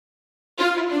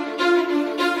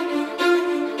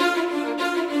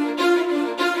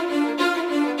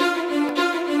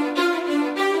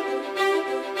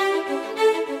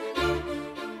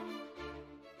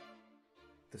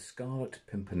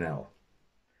Pimpernel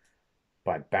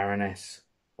by Baroness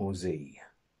Orczy.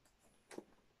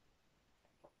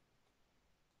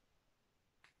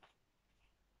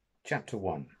 Chapter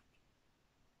 1.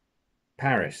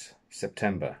 Paris,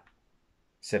 September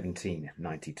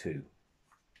 1792.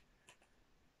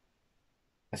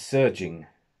 A surging,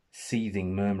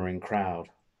 seething, murmuring crowd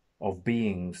of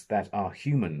beings that are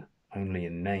human only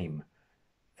in name,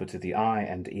 for to the eye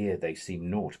and ear they seem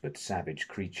naught but savage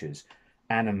creatures,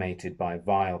 animated by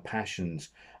vile passions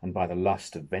and by the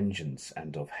lust of vengeance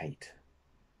and of hate.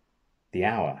 The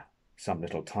hour, some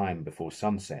little time before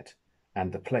sunset,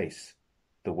 and the place,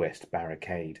 the West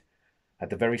Barricade, at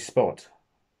the very spot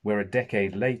where a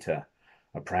decade later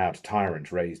a proud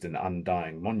tyrant raised an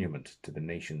undying monument to the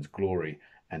nation's glory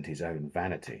and his own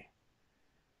vanity.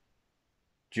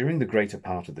 During the greater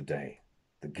part of the day,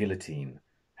 the guillotine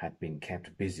had been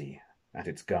kept busy at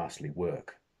its ghastly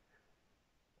work.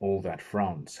 All that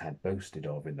France had boasted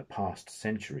of in the past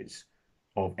centuries,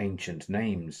 of ancient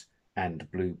names and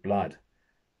blue blood,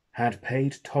 had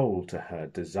paid toll to her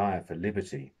desire for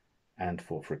liberty and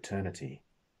for fraternity.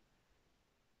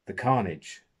 The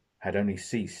carnage had only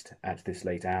ceased at this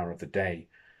late hour of the day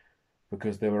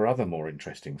because there were other more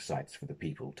interesting sights for the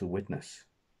people to witness.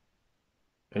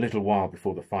 A little while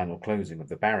before the final closing of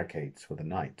the barricades for the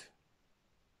night.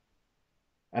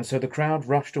 And so the crowd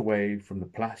rushed away from the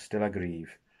Place de la Grève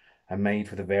and made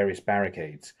for the various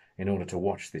barricades in order to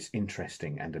watch this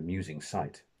interesting and amusing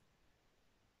sight.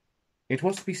 It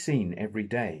was to be seen every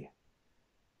day,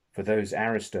 for those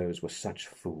aristos were such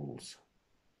fools.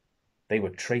 They were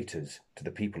traitors to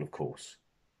the people, of course.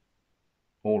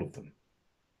 All of them.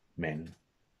 Men,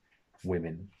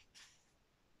 women,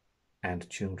 and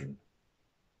children,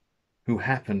 who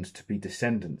happened to be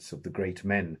descendants of the great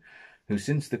men who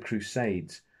since the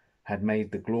Crusades had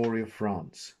made the glory of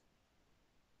France.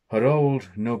 Her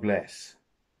old noblesse.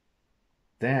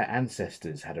 Their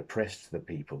ancestors had oppressed the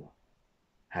people,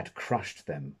 had crushed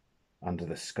them under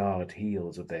the scarlet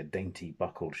heels of their dainty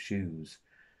buckled shoes,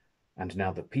 and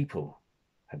now the people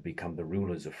had become the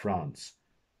rulers of France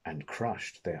and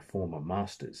crushed their former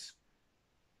masters,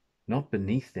 not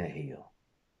beneath their heel,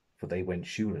 for they went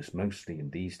shoeless mostly in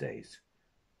these days,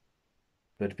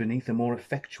 but beneath a more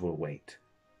effectual weight,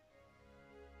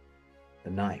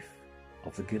 the knife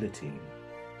of the guillotine.